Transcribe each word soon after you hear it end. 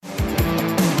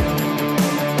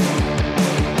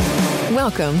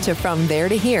Welcome to From There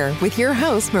to Here with your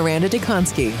host, Miranda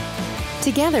DeConsky.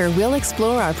 Together, we'll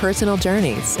explore our personal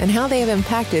journeys and how they have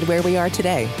impacted where we are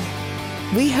today.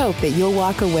 We hope that you'll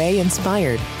walk away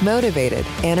inspired, motivated,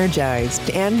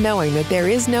 energized, and knowing that there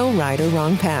is no right or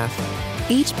wrong path.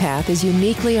 Each path is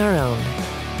uniquely our own.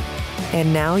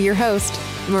 And now your host,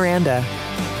 Miranda.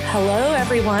 Hello,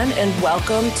 everyone, and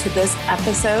welcome to this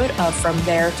episode of From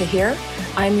There to Here.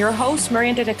 I'm your host,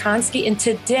 Miranda DeConsky, and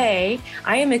today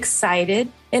I am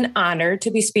excited and honored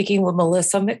to be speaking with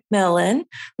Melissa McMillan.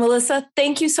 Melissa,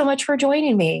 thank you so much for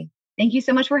joining me. Thank you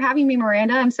so much for having me,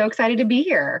 Miranda. I'm so excited to be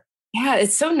here. Yeah,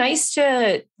 it's so nice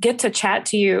to get to chat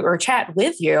to you or chat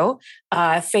with you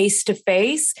face to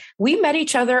face. We met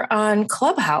each other on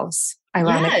Clubhouse,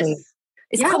 ironically.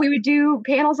 Yes. We would do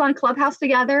panels on Clubhouse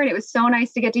together, and it was so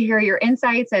nice to get to hear your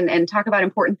insights and talk about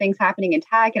important things happening in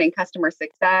tech and in customer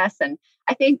success. And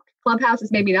I think Clubhouse is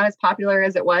maybe not as popular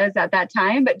as it was at that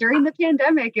time, but during the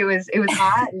pandemic, it was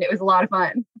hot and it was a lot of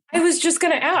fun. I was just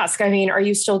going to ask, are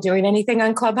you still doing anything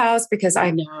on Clubhouse? Because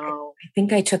I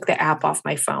think I took the app off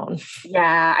my phone.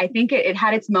 Yeah, I think it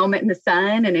had its moment in the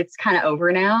sun and it's kind of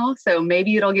over now. So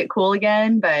maybe it'll get cool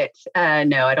again, but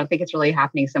no, I don't think it's really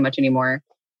happening so much anymore.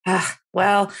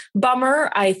 Well,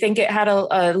 bummer. I think it had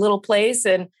a little place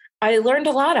and I learned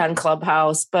a lot on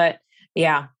Clubhouse, but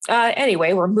yeah.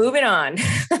 Anyway, we're moving on.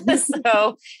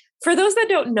 So for those that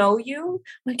don't know you,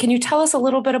 can you tell us a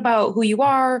little bit about who you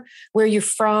are, where you're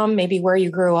from, maybe where you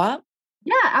grew up?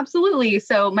 Yeah, absolutely.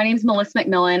 So my name is Melissa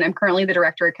McMillan. I'm currently the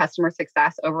Director of Customer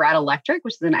Success over at Electric,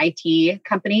 which is an IT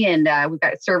company, and we've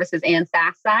got services and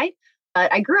SaaS side.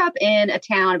 But I grew up in a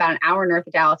town about an hour north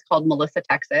of Dallas called Melissa,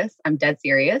 Texas. I'm dead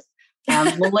serious.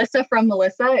 Melissa from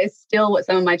Melissa is still what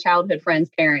some of my childhood friends'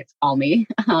 parents call me.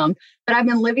 But I've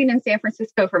been living in San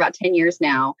Francisco for about 10 years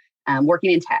now,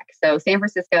 working in tech. So San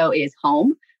Francisco is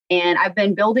home. And I've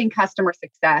been building customer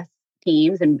success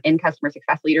teams and in customer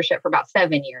success leadership for about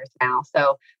 7 years now.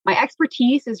 So my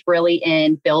expertise is really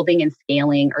in building and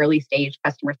scaling early stage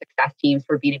customer success teams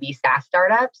for B2B SaaS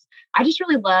startups. I just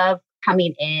really love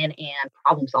coming in and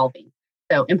problem solving.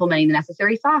 So implementing the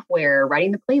necessary software,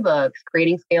 writing the playbooks,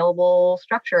 creating scalable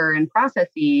structure and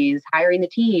processes, hiring the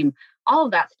team, all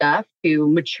of that stuff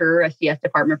to mature a CS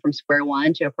department from square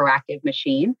one to a proactive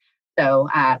machine. So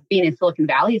being in Silicon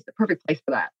Valley is the perfect place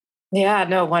for that. Yeah,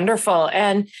 no, wonderful.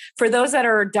 And for those that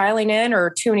are dialing in or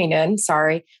tuning in,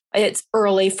 sorry, it's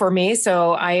early for me.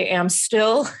 So I am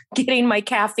still getting my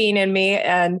caffeine in me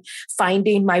and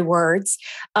finding my words.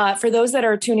 For those that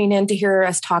are tuning in to hear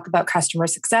us talk about customer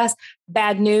success,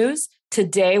 bad news.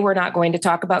 Today, we're not going to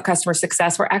talk about customer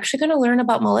success. We're actually going to learn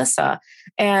about Melissa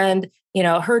and,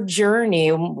 her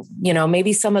journey,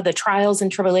 maybe some of the trials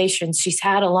and tribulations she's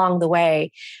had along the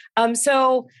way.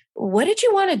 So what did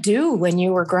you want to do when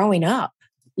you were growing up?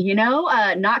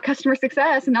 Not customer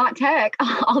success, not tech.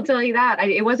 I'll tell you that.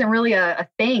 It wasn't really a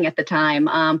thing at the time,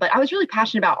 but I was really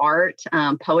passionate about art,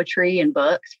 poetry, and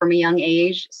books from a young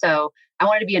age. So I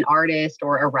wanted to be an artist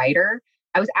or a writer.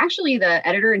 I was actually the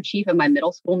editor-in-chief of my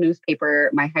middle school newspaper,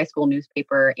 my high school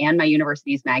newspaper, and my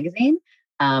university's magazine.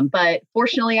 But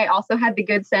fortunately, I also had the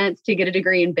good sense to get a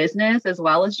degree in business as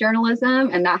well as journalism,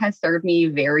 and that has served me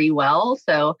very well.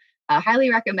 So I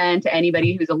highly recommend to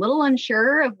anybody who's a little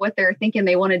unsure of what they're thinking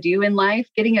they want to do in life,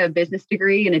 getting a business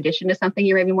degree in addition to something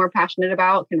you're maybe more passionate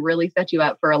about can really set you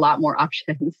up for a lot more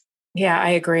options. Yeah, I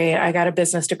agree. I got a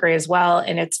business degree as well,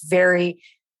 and it's very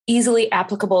easily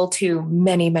applicable to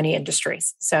many, many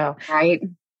industries. So right.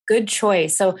 Good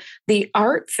choice. So the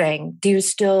art thing, do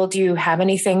you have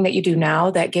anything that you do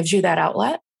now that gives you that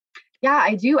outlet? Yeah,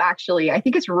 I do actually. I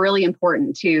think it's really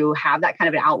important to have that kind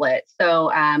of an outlet.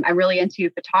 So I'm really into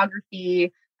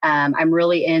photography. I'm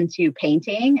really into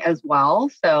painting as well.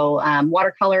 So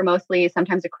watercolor mostly,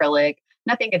 sometimes acrylic,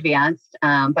 nothing advanced,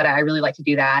 but I really like to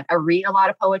do that. I read a lot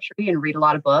of poetry and read a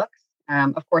lot of books.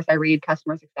 Of course, I read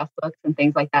customer success books and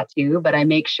things like that too, but I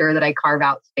make sure that I carve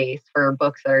out space for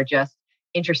books that are just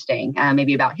interesting,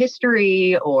 maybe about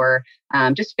history or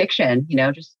just fiction,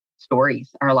 just stories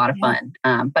are a lot of fun.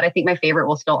 But I think my favorite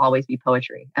will still always be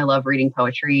poetry. I love reading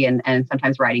poetry and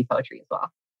sometimes writing poetry as well.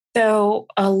 So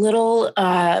a little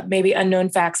maybe unknown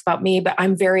facts about me, but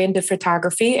I'm very into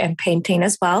photography and painting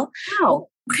as well. Wow.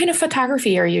 What kind of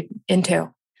photography are you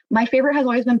into? My favorite has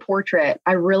always been portrait.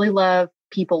 I really love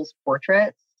people's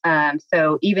portraits.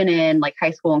 So even in like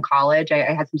high school and college,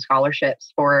 I had some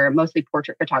scholarships for mostly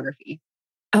portrait photography.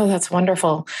 Oh, that's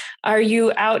wonderful. Are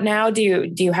you out now? Do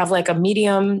you have like a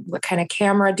medium? What kind of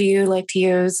camera do you like to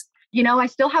use? I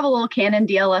still have a little Canon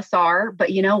DSLR,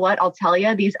 but you know what? I'll tell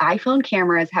you, these iPhone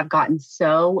cameras have gotten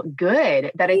so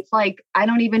good that it's like, I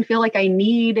don't even feel like I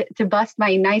need to bust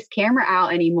my nice camera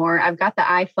out anymore. I've got the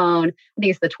iPhone, I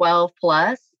think it's the 12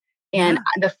 Plus, and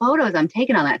the photos I'm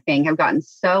taking on that thing have gotten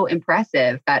so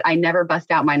impressive that I never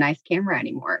bust out my nice camera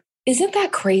anymore. Isn't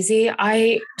that crazy?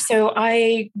 I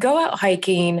go out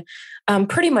hiking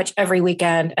pretty much every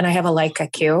weekend, and I have a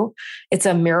Leica Q. It's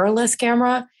a mirrorless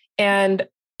camera. And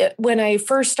when I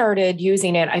first started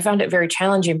using it, I found it very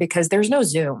challenging because there's no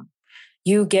zoom.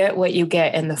 You get what you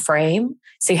get in the frame.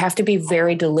 So you have to be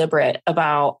very deliberate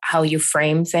about how you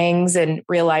frame things and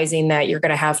realizing that you're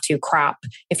going to have to crop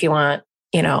if you want,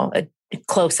 a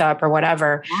close up or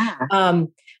whatever. Yeah.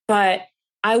 But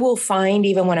I will find,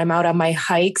 even when I'm out on my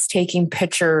hikes, taking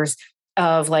pictures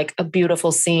of like a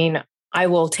beautiful scene, I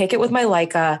will take it with my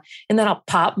Leica and then I'll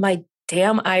pop my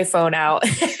damn iPhone out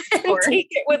and take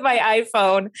it with my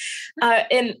iPhone.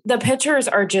 And the pictures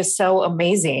are just so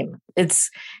amazing.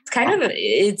 It's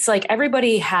like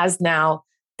everybody has now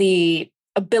the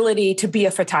ability to be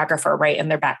a photographer right in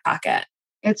their back pocket.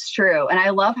 It's true. And I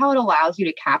love how it allows you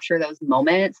to capture those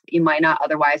moments that you might not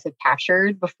otherwise have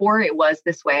captured. Before it was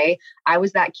this way, I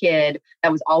was that kid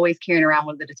that was always carrying around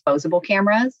one of the disposable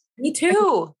cameras. Me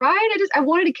too. Right? I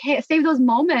wanted to save those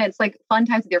moments, like fun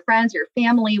times with your friends, your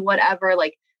family, whatever.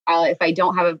 Like if I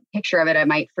don't have a picture of it, I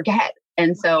might forget.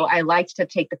 And so I liked to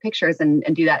take the pictures and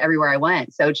do that everywhere I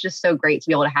went. So it's just so great to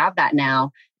be able to have that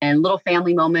now. And little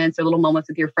family moments or little moments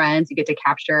with your friends you get to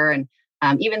capture. And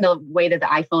even the way that the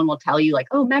iPhone will tell you like,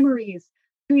 oh, memories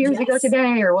 2 years ago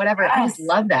today or whatever. Yes. I just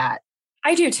love that.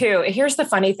 I do too. Here's the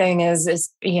funny thing is,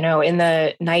 in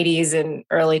the 90s and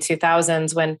early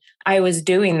 2000s, when I was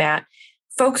doing that,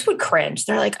 folks would cringe.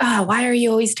 They're like, oh, why are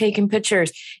you always taking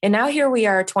pictures? And now here we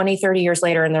are 20, 30 years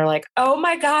later, and they're like, oh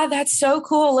my God, that's so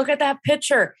cool. Look at that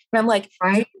picture. And I'm like,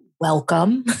 right?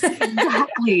 Welcome.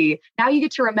 Exactly. Now you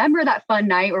get to remember that fun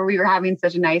night where we were having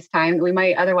such a nice time that we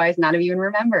might otherwise not have even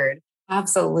remembered.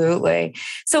 Absolutely.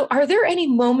 So are there any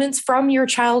moments from your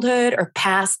childhood or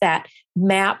past that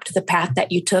mapped the path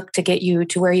that you took to get you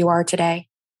to where you are today?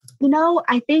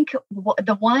 I think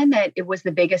the one that it was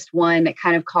the biggest one that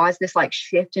kind of caused this like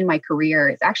shift in my career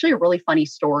is actually a really funny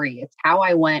story. It's how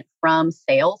I went from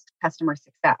sales to customer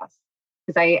success.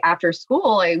 Because after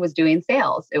school, I was doing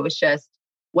sales. It was just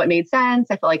what made sense.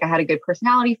 I felt like I had a good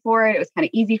personality for it. It was kind of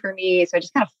easy for me. So I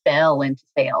just kind of fell into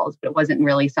sales, but it wasn't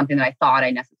really something that I thought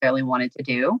I necessarily wanted to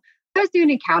do. So I was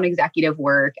doing account executive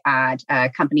work at a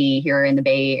company here in the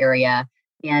Bay Area.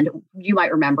 And you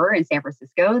might remember in San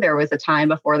Francisco, there was a time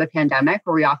before the pandemic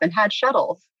where we often had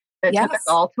shuttles that took us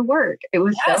all to work. It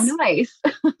was so nice,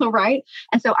 right?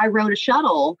 And so I rode a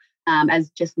shuttle as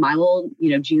just my little,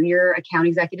 junior account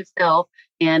executive self.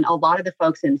 And a lot of the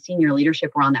folks in senior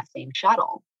leadership were on that same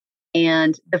shuttle.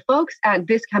 And the folks at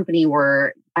this company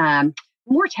were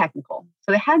more technical.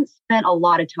 So they hadn't spent a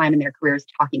lot of time in their careers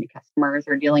talking to customers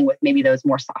or dealing with maybe those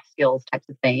more soft skills types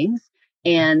of things.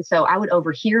 And so I would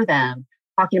overhear them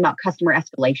talking about customer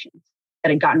escalations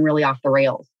that had gotten really off the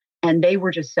rails. And they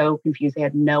were just so confused. They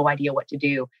had no idea what to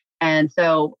do. And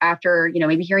so after,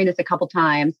 maybe hearing this a couple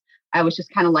times, I was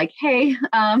just kind of like, hey,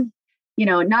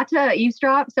 not to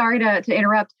eavesdrop, sorry to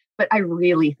interrupt, but I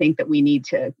really think that we need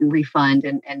to refund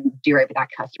and do right with that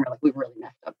customer. Like we really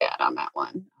messed up bad on that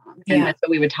one. And that's what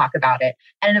we would talk about it.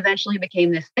 And it eventually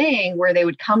became this thing where they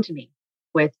would come to me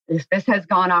with this has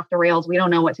gone off the rails. We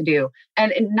don't know what to do.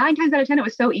 And 9 times out of 10, it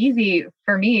was so easy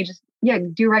for me. Just,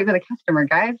 do right with a customer,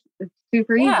 guys. It's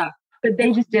super easy. But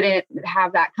they just didn't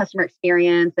have that customer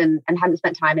experience and hadn't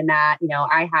spent time in that.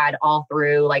 I had all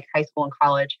through like high school and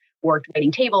college worked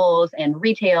waiting tables and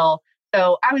retail.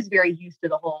 So I was very used to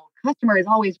the whole customer is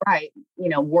always right,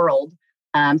 world.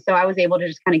 So I was able to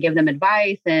just kind of give them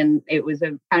advice, and it was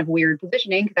a kind of weird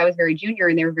positioning because I was very junior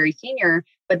and they were very senior.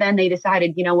 But then they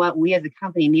decided, you know what, we as a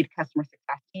company need a customer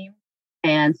success team.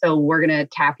 And so we're going to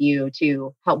tap you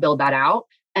to help build that out.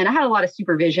 And I had a lot of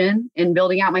supervision in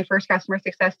building out my first customer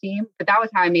success team. But that was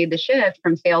how I made the shift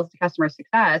from sales to customer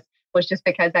success, was just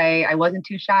because I wasn't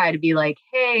too shy to be like,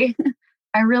 hey,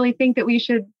 I really think that we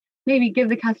should maybe give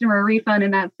the customer a refund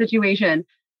in that situation.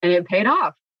 And it paid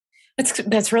off.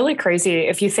 That's really crazy.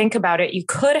 If you think about it, you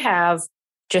could have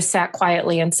just sat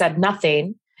quietly and said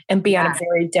nothing and be on a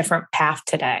very different path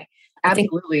today.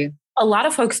 Absolutely. I think a lot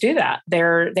of folks do that.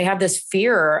 They have this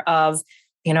fear of,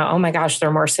 oh my gosh,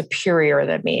 they're more superior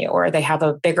than me, or they have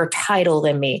a bigger title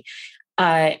than me.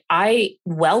 I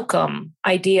welcome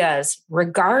ideas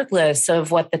regardless of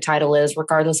what the title is,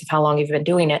 regardless of how long you've been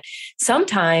doing it.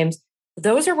 Sometimes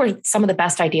those are where some of the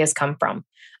best ideas come from.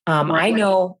 I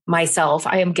know myself,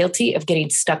 I am guilty of getting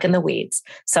stuck in the weeds.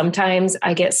 Sometimes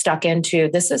I get stuck into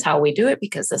this is how we do it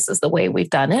because this is the way we've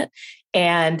done it.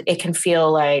 And it can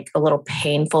feel like a little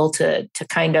painful to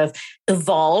kind of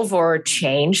evolve or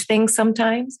change things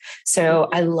sometimes. So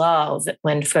I love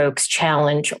when folks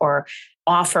challenge or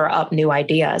offer up new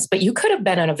ideas, but you could have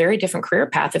been on a very different career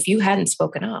path if you hadn't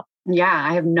spoken up. Yeah,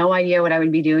 I have no idea what I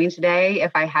would be doing today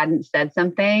if I hadn't said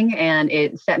something, and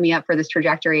it set me up for this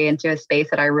trajectory into a space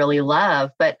that I really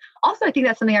love. But also, I think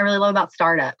that's something I really love about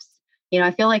startups.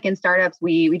 I feel like in startups,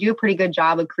 we do a pretty good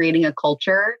job of creating a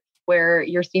culture where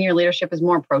your senior leadership is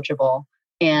more approachable.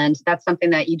 And that's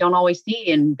something that you don't always see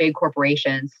in big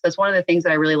corporations. That's one of the things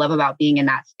that I really love about being in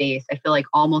that space. I feel like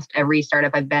almost every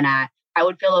startup I've been at, I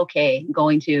would feel okay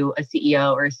going to a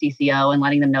CEO or a CCO and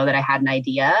letting them know that I had an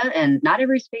idea. And not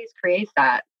every space creates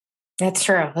that. That's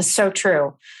true. That's so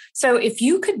true. So if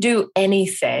you could do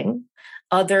anything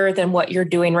other than what you're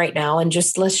doing right now, and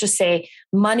let's just say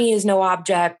money is no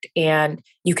object and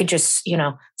you could just,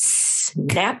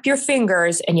 snap your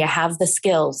fingers and you have the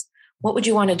skills, what would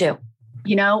you want to do?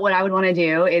 What I would want to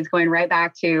do is going right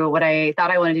back to what I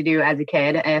thought I wanted to do as a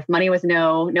kid. If money was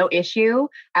no issue,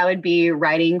 I would be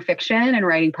writing fiction and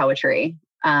writing poetry.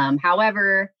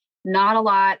 However, not a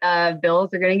lot of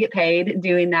bills are going to get paid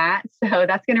doing that. So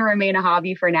that's going to remain a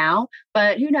hobby for now.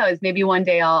 But who knows, maybe one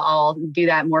day I'll do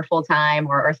that more full time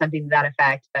or something to that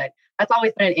effect. But that's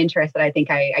always been an interest that I think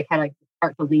I kind of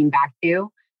start to lean back to.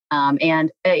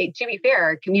 To be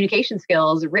fair, communication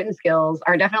skills, written skills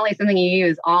are definitely something you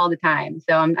use all the time.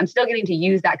 So I'm still getting to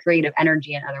use that creative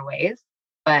energy in other ways,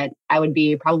 but I would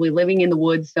be probably living in the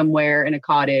woods somewhere in a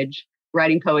cottage,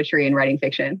 writing poetry and writing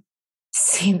fiction.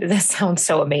 See, this sounds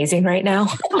so amazing right now.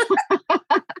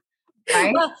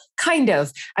 Right? Well, kind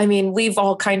of. I mean, we've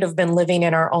all kind of been living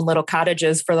in our own little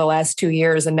cottages for the last 2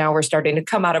 years, and now we're starting to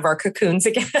come out of our cocoons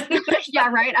again. Yeah,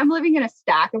 right. I'm living in a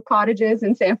stack of cottages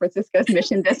in San Francisco's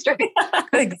Mission District.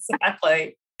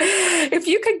 Exactly. If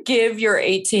you could give your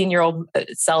 18-year-old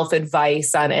self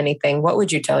advice on anything, what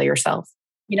would you tell yourself?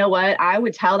 You know what? I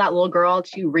would tell that little girl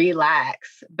to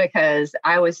relax because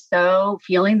I was so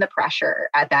feeling the pressure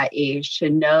at that age to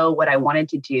know what I wanted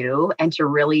to do and to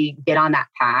really get on that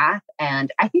path.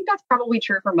 And I think that's probably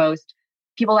true for most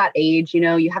people that age.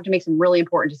 You have to make some really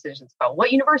important decisions about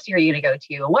what university are you going to go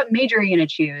to, and what major are you going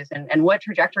to choose, and what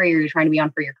trajectory are you trying to be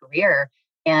on for your career.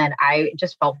 And I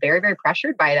just felt very, very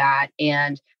pressured by that.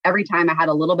 And every time I had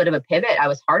a little bit of a pivot, I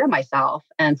was hard on myself.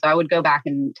 And so I would go back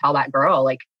and tell that girl,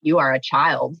 like, you are a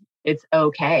child. It's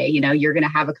okay. You're going to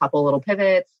have a couple little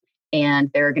pivots, and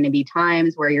there are going to be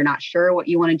times where you're not sure what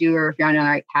you want to do or if you're on the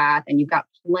right path, and you've got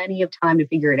plenty of time to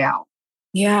figure it out.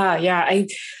 Yeah.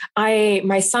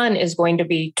 My son is going to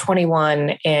be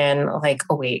 21 in like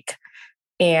a week.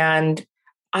 And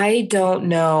I don't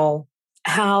know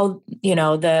how,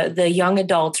 the young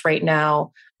adults right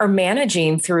now are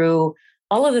managing through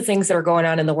all of the things that are going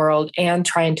on in the world and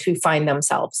trying to find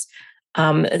themselves.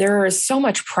 There is so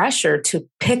much pressure to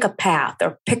pick a path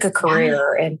or pick a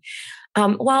career.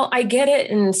 And while I get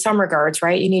it in some regards,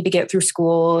 right? You need to get through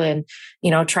school and,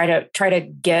 try to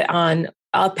get on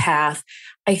a path.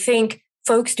 I think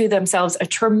folks do themselves a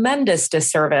tremendous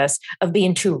disservice of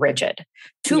being too rigid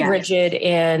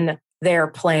in their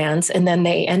plans. And then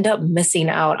they end up missing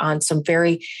out on some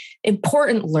very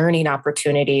important learning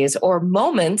opportunities or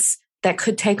moments that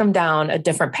could take them down a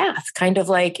different path, kind of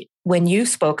like when you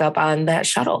spoke up on that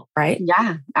shuttle, right?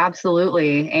 Yeah,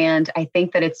 absolutely. And I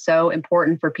think that it's so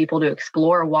important for people to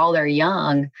explore while they're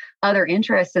young, other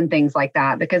interests and things like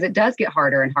that, because it does get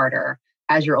harder and harder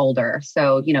as you're older.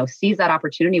 So, seize that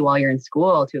opportunity while you're in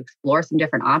school to explore some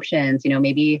different options,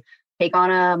 maybe take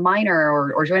on a minor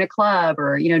or join a club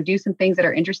or, do some things that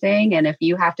are interesting. And if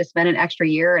you have to spend an extra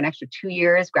 2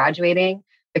 years graduating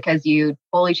because you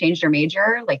fully changed your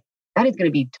major, like that is going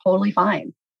to be totally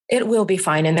fine. It will be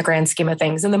fine in the grand scheme of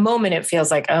things. In the moment, it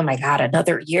feels like, oh my God,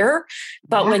 another year.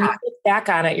 But when you look back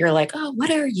on it, you're like, oh, what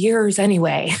are years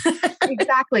anyway?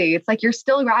 Exactly. It's like you're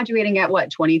still graduating at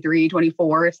 23,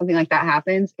 24, if something like that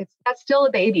happens. That's still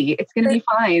a baby. It's going to be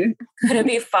fine. Going to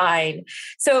be fine.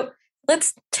 So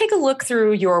let's take a look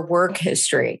through your work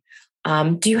history.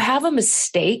 Do you have a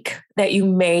mistake that you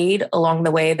made along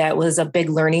the way that was a big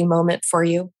learning moment for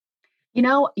you?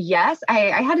 Yes,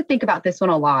 I had to think about this one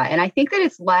a lot. And I think that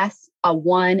it's less a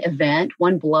one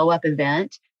blow up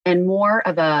event, and more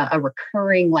of a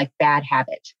recurring bad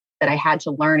habit that I had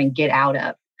to learn and get out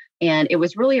of. And it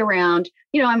was really around,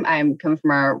 I'm coming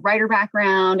from a writer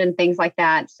background and things like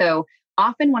that. So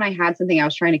often when I had something I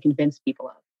was trying to convince people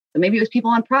of, so maybe it was people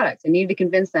on products, I needed to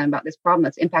convince them about this problem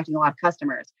that's impacting a lot of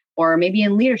customers. or maybe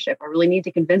in leadership, I really need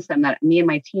to convince them that me and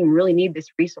my team really need this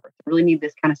resource, really need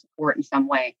this kind of support in some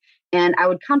way. And I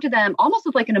would come to them almost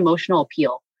with like an emotional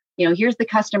appeal. Here's the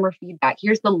customer feedback.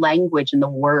 Here's the language and the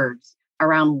words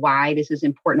around why this is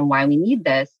important and why we need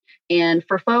this. And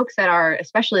for folks that are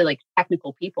especially like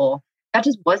technical people, that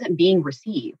just wasn't being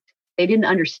received. They didn't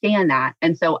understand that.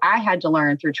 And so I had to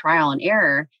learn through trial and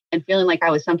error and feeling like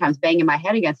I was sometimes banging my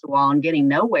head against the wall and getting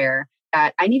nowhere,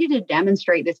 that I needed to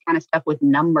demonstrate this kind of stuff with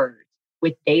numbers,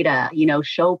 with data,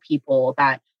 show people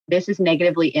that this is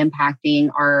negatively impacting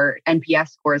our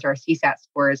NPS scores, our CSAT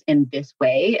scores in this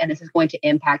way. And this is going to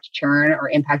impact churn or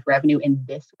impact revenue in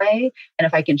this way. And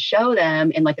if I can show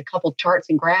them in like a couple charts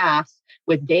and graphs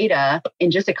with data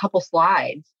in just a couple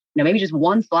slides, maybe just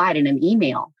one slide in an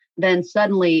email, then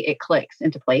suddenly it clicks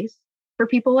into place for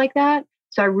people like that.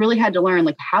 So I really had to learn,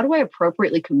 like, how do I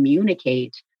appropriately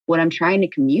communicate what I'm trying to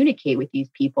communicate with these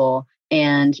people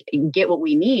and get what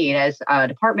we need as a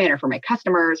department or for my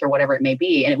customers or whatever it may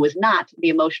be. And it was not the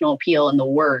emotional appeal and the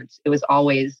words. It was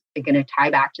always going to tie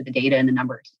back to the data and the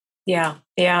numbers. Yeah.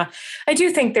 Yeah. I do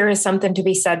think there is something to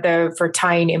be said, though, for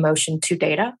tying emotion to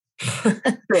data.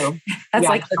 True. That's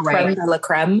like the creme de la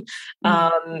creme,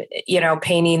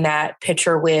 painting that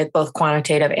picture with both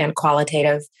quantitative and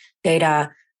qualitative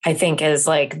data, I think is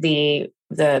like the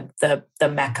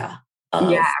mecca.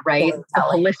 Yeah, right. The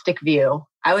holistic view.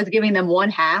 I was giving them one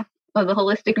half of the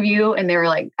holistic view and they were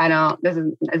like, this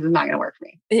is not going to work for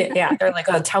me. Yeah. They're like,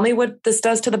 oh, tell me what this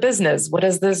does to the business. What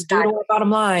does this do to our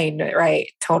bottom line? Right.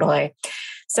 Totally.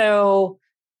 So,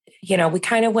 we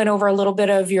kind of went over a little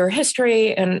bit of your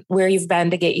history and where you've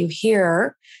been to get you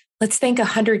here. Let's think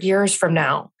 100 years from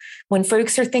now, when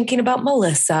folks are thinking about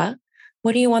Melissa,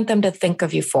 what do you want them to think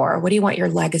of you for? What do you want your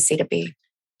legacy to be?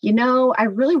 I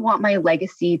really want my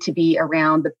legacy to be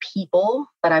around the people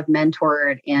that I've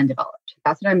mentored and developed.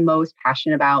 That's what I'm most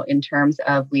passionate about in terms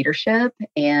of leadership.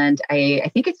 And I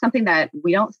think it's something that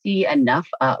we don't see enough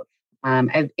of.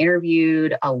 I've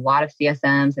interviewed a lot of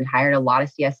CSMs and hired a lot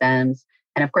of CSMs.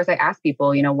 And of course, I ask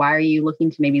people, why are you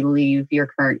looking to maybe leave your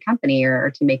current company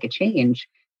or to make a change?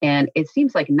 And it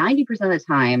seems like 90% of the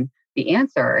time, the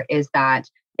answer is that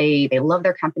they love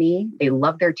their company, they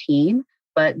love their team,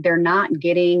 but they're not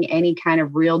getting any kind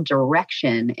of real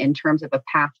direction in terms of a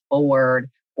path forward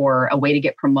or a way to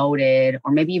get promoted,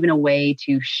 or maybe even a way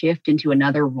to shift into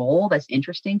another role that's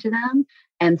interesting to them.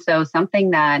 And so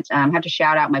something that I have to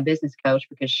shout out my business coach,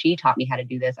 because she taught me how to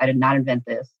do this. I did not invent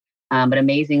this, but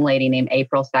amazing lady named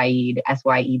April Syed,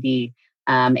 Syed.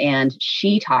 And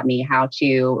she taught me how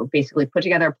to basically put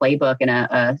together a playbook and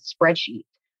a spreadsheet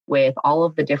with all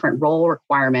of the different role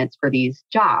requirements for these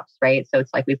jobs, right? So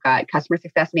it's like we've got customer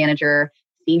success manager,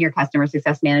 senior customer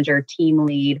success manager, team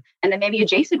lead, and then maybe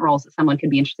adjacent roles that someone could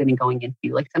be interested in going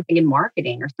into, like something in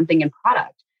marketing or something in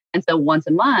product. And so once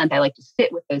a month, I like to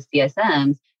sit with those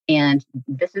CSMs, and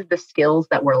this is the skills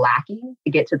that we're lacking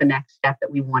to get to the next step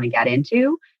that we want to get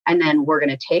into. And then we're going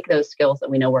to take those skills that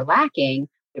we know we're lacking,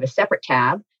 we have a separate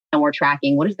tab, and we're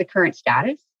tracking what is the current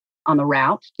status on the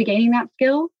route to gaining that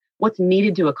skill, what's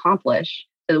needed to accomplish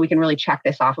so that we can really check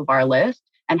this off of our list,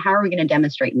 and how are we going to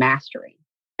demonstrate mastery.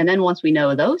 And then once we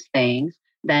know those things,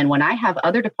 then when I have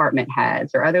other department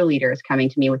heads or other leaders coming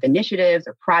to me with initiatives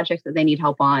or projects that they need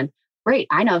help on, great,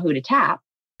 I know who to tap.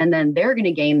 And then they're going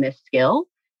to gain this skill.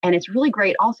 And it's really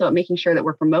great also at making sure that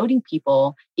we're promoting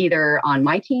people either on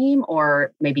my team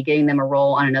or maybe getting them a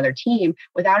role on another team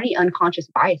without any unconscious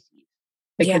biases.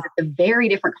 Because it's a very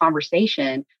different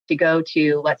conversation to go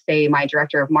to, let's say, my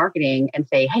director of marketing and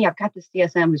say, hey, I've got this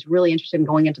CSM who's really interested in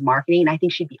going into marketing, and I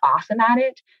think she'd be awesome at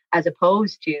it, as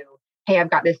opposed to, hey, I've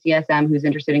got this CSM who's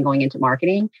interested in going into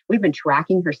marketing. We've been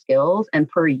tracking her skills, and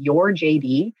per your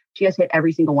JD, she has hit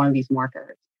every single one of these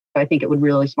markers. So I think it would be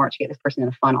really smart to get this person in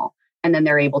the funnel. And then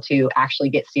they're able to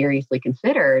actually get seriously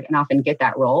considered and often get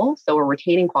that role. So we're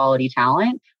retaining quality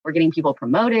talent. We're getting people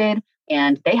promoted,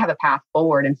 and they have a path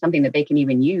forward and something that they can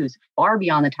even use far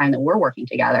beyond the time that we're working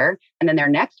together. And then their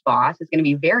next boss is going to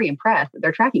be very impressed that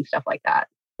they're tracking stuff like that.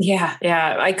 Yeah.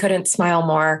 I couldn't smile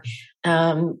more.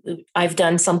 I've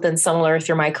done something similar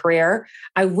through my career.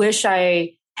 I wish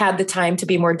I had the time to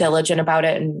be more diligent about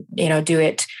it and, do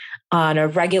it on a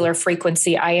regular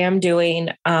frequency. I am doing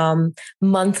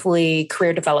monthly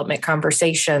career development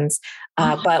conversations.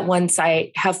 But once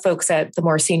I have folks at the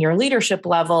more senior leadership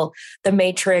level, the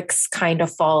matrix kind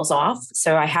of falls off.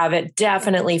 So I have it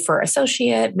definitely for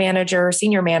associate manager,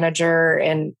 senior manager,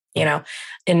 and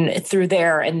through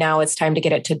there. And now it's time to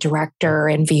get it to director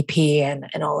and VP and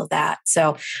all of that.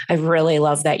 So I really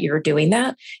love that you're doing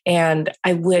that. And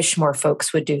I wish more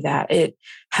folks would do that. It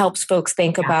helps folks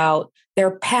think about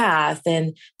their path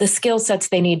and the skill sets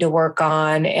they need to work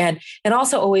on. And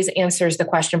also always answers the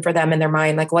question for them in their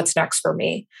mind, like, what's next for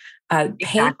me?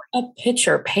 Paint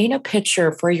a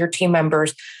picture for your team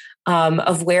members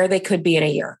of where they could be in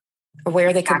a year or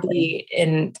where they could be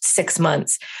in 6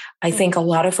 months. I think a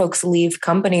lot of folks leave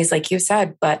companies, like you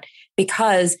said, but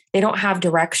because they don't have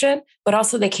direction, but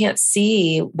also they can't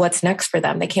see what's next for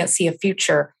them. They can't see a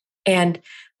future. And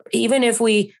even if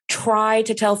we try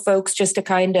to tell folks just to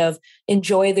kind of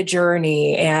enjoy the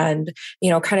journey and,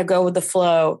 kind of go with the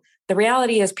flow, the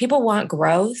reality is people want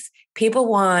growth. People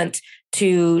want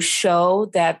to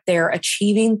show that they're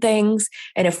achieving things.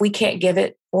 And if we can't give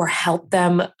it or help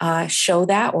them show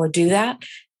that or do that,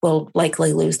 we'll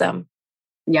likely lose them.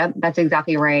 Yep, that's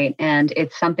exactly right. And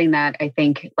it's something that I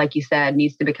think, like you said,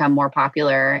 needs to become more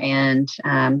popular and,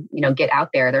 get out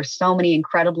there. There's so many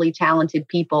incredibly talented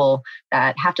people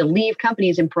that have to leave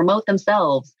companies and promote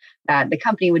themselves that the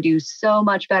company would do so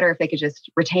much better if they could just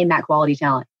retain that quality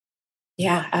talent.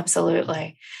 Yeah,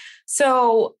 absolutely.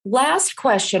 So last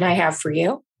question I have for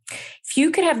you. If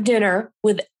you could have dinner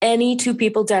with any two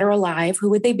people, dead or alive, who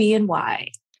would they be and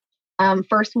why?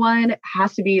 First one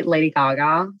has to be Lady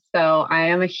Gaga. So I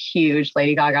am a huge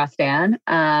Lady Gaga stan.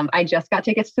 I just got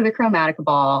tickets to the Chromatica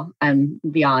Ball. I'm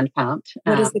beyond pumped.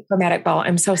 What is the Chromatic Ball?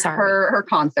 I'm so sorry. Her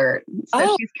concert.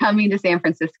 So she's coming to San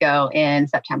Francisco in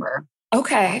September.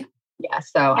 Okay. Yeah.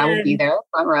 So I will be there,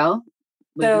 front row.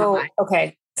 So,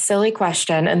 okay. Silly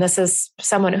question. And this is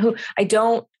someone who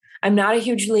I'm not a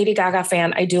huge Lady Gaga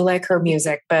fan. I do like her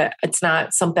music, but it's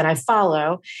not something I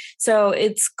follow. So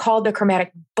it's called the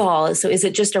Chromatic Ball. So is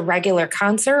it just a regular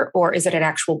concert or is it an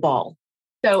actual ball?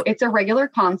 So it's a regular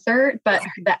concert, but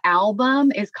the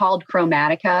album is called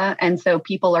Chromatica. And so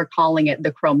people are calling it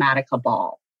the Chromatica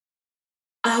Ball.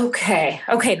 Okay.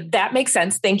 That makes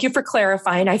sense. Thank you for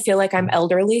clarifying. I feel like I'm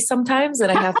elderly sometimes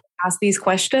and I have to ask these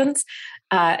questions.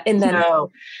 And then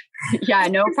yeah,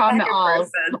 no problem at all.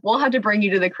 We'll have to bring you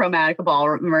to the Chromatica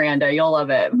Ball, Miranda. You'll love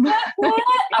it.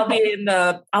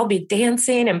 I'll be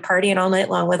dancing and partying all night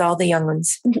long with all the young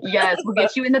ones. Yes, we'll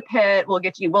get you in the pit.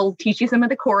 We'll teach you some of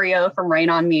the choreo from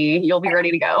Rain on Me. You'll be ready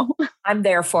to go. I'm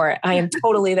there for it. I am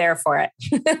totally there for it.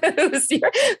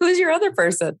 Who's your other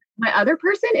person? My other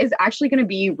person is actually going to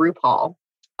be RuPaul.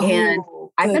 And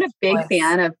I've been a big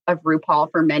fan of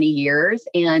RuPaul for many years.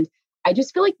 And I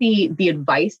just feel like the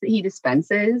advice that he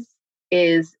dispenses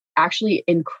is actually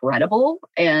incredible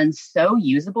and so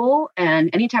usable. And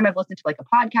anytime I've listened to like a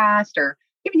podcast or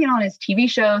even on his TV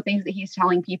show, things that he's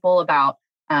telling people about,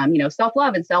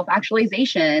 self-love and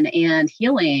self-actualization and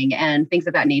healing and things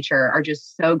of that nature are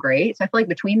just so great. So I feel like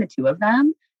between the two of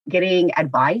them, getting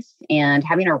advice and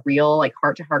having a real like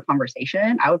heart-to-heart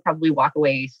conversation, I would probably walk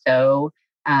away so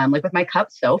with my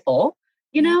cup so full.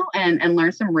 And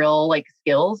learn some real like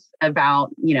skills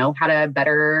about, how to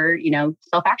better,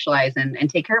 self-actualize and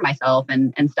take care of myself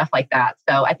and stuff like that.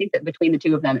 So I think that between the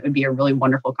two of them, it would be a really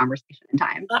wonderful conversation in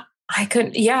time.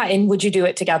 And would you do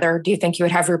it together? Do you think you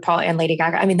would have RuPaul and Lady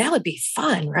Gaga? I mean, that would be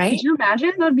fun, right? Could you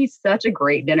imagine? That would be such a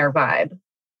great dinner vibe.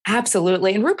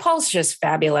 Absolutely. And RuPaul's just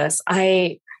fabulous.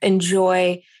 I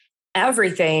enjoy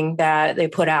everything that they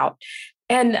put out.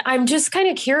 And I'm just kind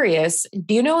of curious,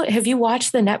 have you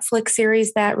watched the Netflix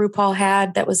series that RuPaul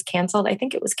had that was canceled? I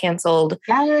think it was canceled.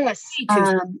 Yes.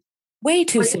 Way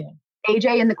too soon.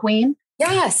 AJ and the Queen?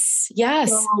 Yes.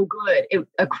 So good.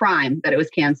 A crime that it was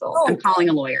canceled. I'm calling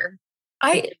a lawyer.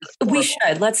 We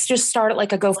should. Let's just start it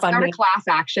like a GoFundMe. Start a class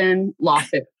action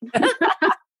lawsuit.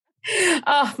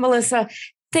 Oh, Melissa,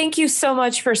 thank you so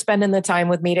much for spending the time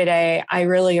with me today. I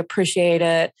really appreciate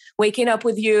it. Waking up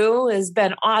with you has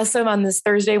been awesome on this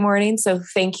Thursday morning. So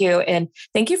thank you. And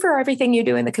thank you for everything you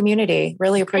do in the community.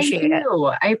 Really appreciate it.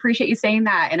 I appreciate you saying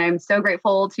that. And I'm so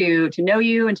grateful to know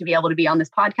you and to be able to be on this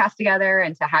podcast together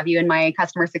and to have you in my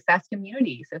customer success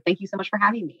community. So thank you so much for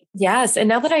having me. Yes. And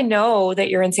now that I know that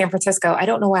you're in San Francisco, I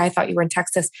don't know why I thought you were in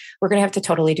Texas. We're going to have to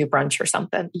totally do brunch or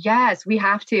something. Yes, we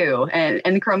have to. And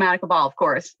the Chromatica Ball, of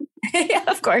course. Yeah,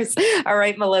 of course. All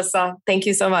right, Melissa. Thank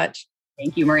you so much.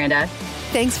 Thank you, Miranda.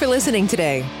 Thanks for listening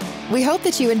today. We hope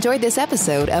that you enjoyed this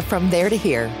episode of From There to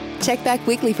Here. Check back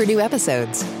weekly for new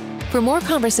episodes. For more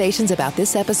conversations about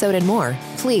this episode and more,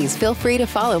 please feel free to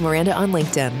follow Miranda on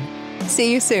LinkedIn.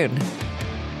 See you soon.